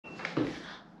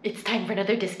It's time for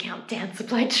another discount dance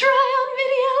supply try-on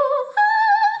video.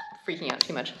 Ah! Freaking out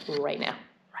too much right now.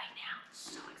 Right now.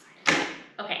 So excited.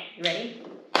 Okay, you ready?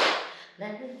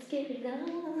 Let's get it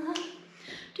on.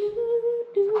 Do, do,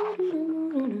 do, do,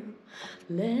 do.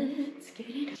 Let's get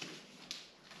it on.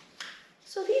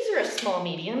 So these are a small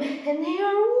medium, and they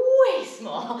are way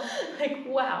small. Like,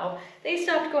 wow. They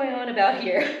stopped going on about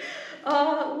here.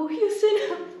 Well,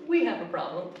 Houston, we have a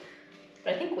problem.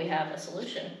 But I think we have a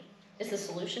solution. Is the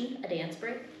solution a dance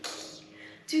break?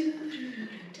 Can't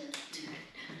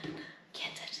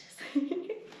touch this.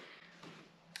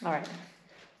 All right.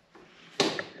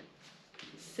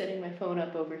 Setting my phone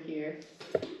up over here.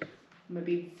 I'm gonna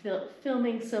be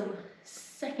filming some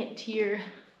second tier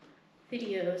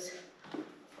videos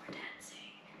for dancing.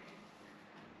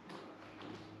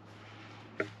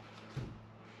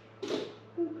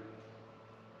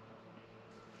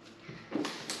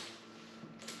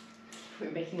 We're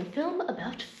making a film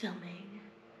about filming.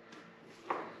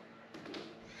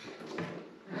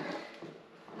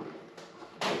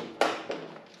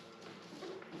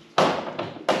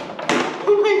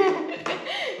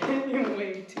 You're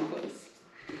way too close.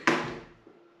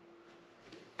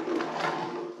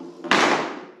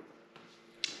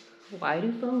 Why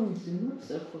do phones do look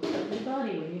so close to your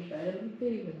body when you try to make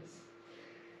videos?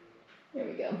 There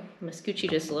we go. I'm gonna scooch you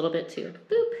just a little bit too.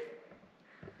 Boop.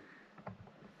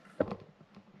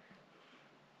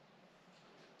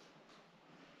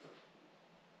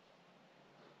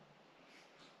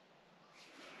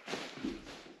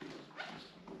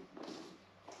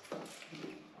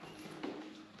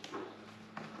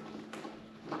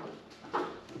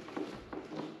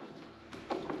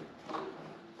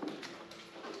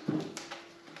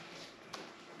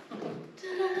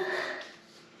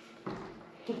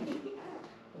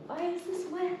 Why is this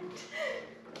wet?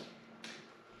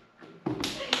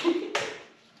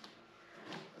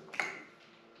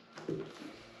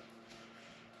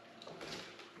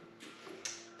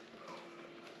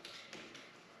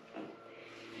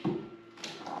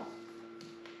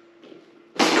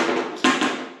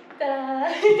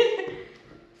 Ta-da!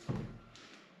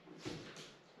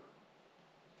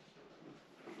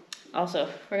 Also,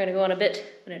 we're gonna go on a bit of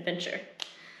an adventure.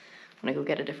 I'm gonna go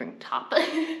get a different top.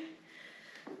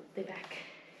 They back.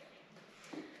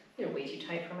 They're way too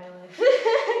tight for my life.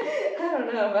 I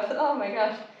don't know, but oh my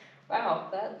gosh. Wow,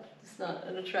 that is not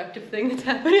an attractive thing that's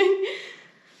happening.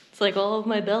 It's like all of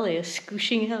my belly is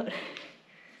scooshing out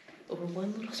over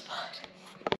one little spot.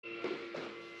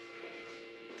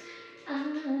 I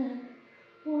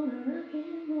wanna rock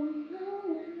and roll all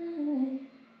night.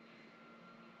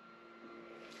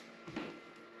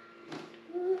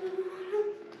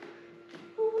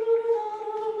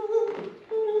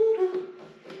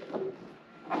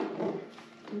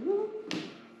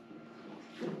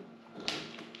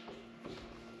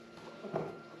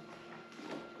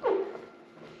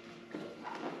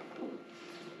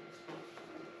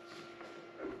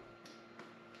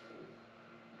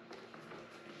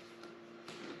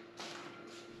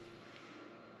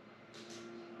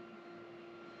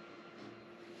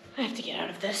 I have to get out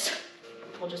of this.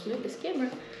 I'll just move this camera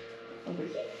over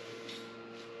here.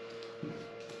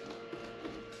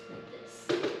 Like this.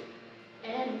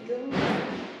 And go.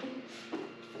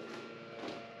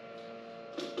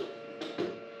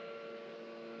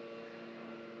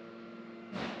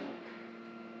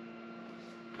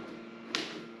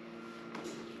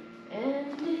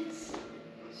 And it's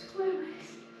square waist.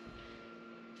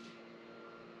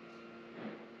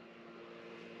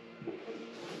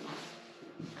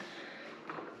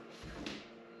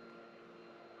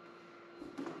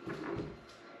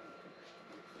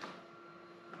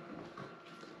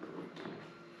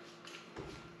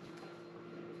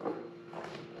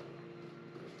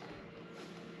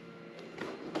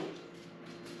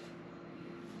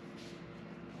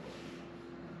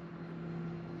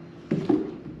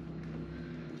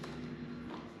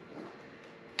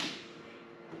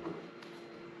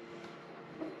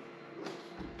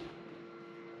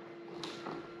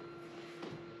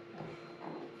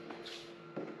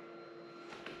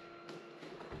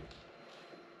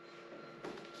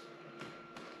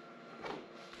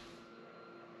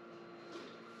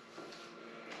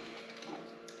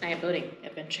 I am voting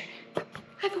adventure.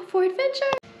 I vote for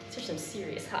adventure. These are some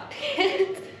serious hot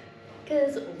pants.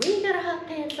 Because we got a hot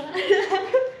pants on.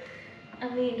 I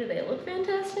mean, do they look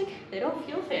fantastic? They don't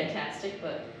feel fantastic,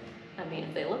 but I mean,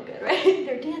 if they look good, right?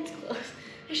 They're dance clothes.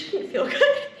 They shouldn't feel good.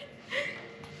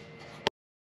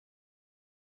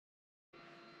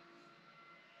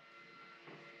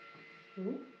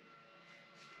 Ooh.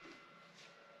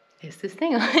 Is this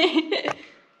thing on?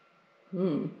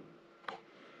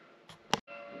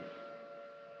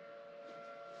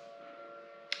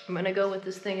 I'm gonna go with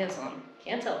this thing as on.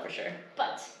 Can't tell for sure,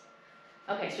 but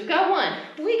okay, so we got one.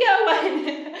 We got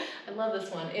one. I love this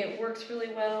one. It works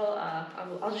really well.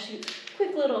 I'll just shoot a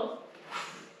quick little.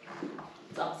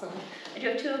 It's awesome. I do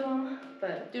have 2 of them,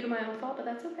 but due to my own fault, but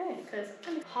that's okay, because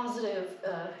I'm a positive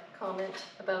comment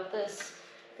about this,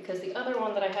 because the other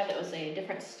one that I had that was a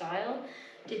different style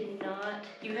did not,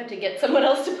 you had to get someone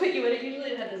else to put you in it.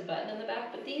 Usually it had this button in the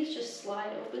back, but these just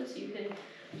slide open so you can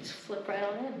just flip right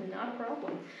on in, not a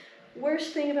problem.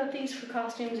 Worst thing about these for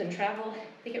costumes and travel,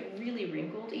 they get really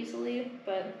wrinkled easily,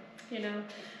 but you know,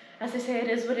 as they say, it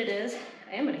is what it is.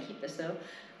 I am gonna keep this though.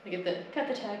 Cut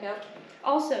the tag out.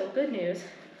 Also, good news,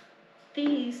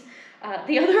 these,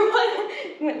 the other one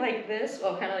went like this,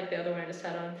 well, kind of like the other one I just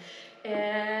had on,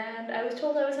 and I was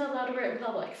told I was not allowed to wear it in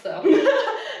public, so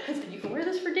I said, you can wear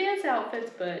this for dance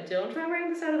outfits, but don't try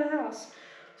wearing this out of the house.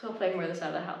 So hopefully I can wear this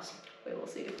out of the house. We will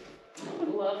see. I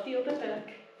would love the open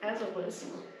back, as always.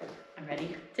 I'm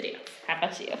ready to dance. How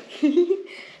about you?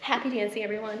 Happy dancing,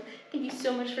 everyone. Thank you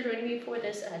so much for joining me for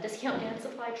this discount dance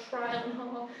supply trial and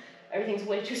haul. Everything's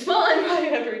way too small. I'm probably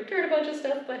gonna have to return a bunch of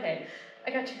stuff, but hey,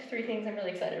 I got 3 things I'm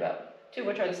really excited about. 2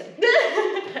 which are the same.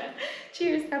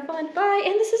 Cheers, have fun, bye.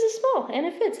 And this is a small, and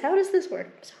it fits. How does this work?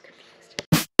 I'm so confused.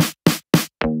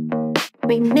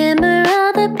 Remember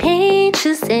all the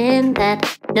pages in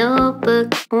that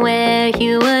notebook where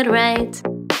you would write,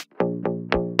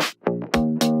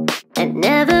 and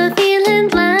never feeling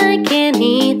like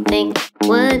anything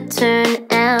would turn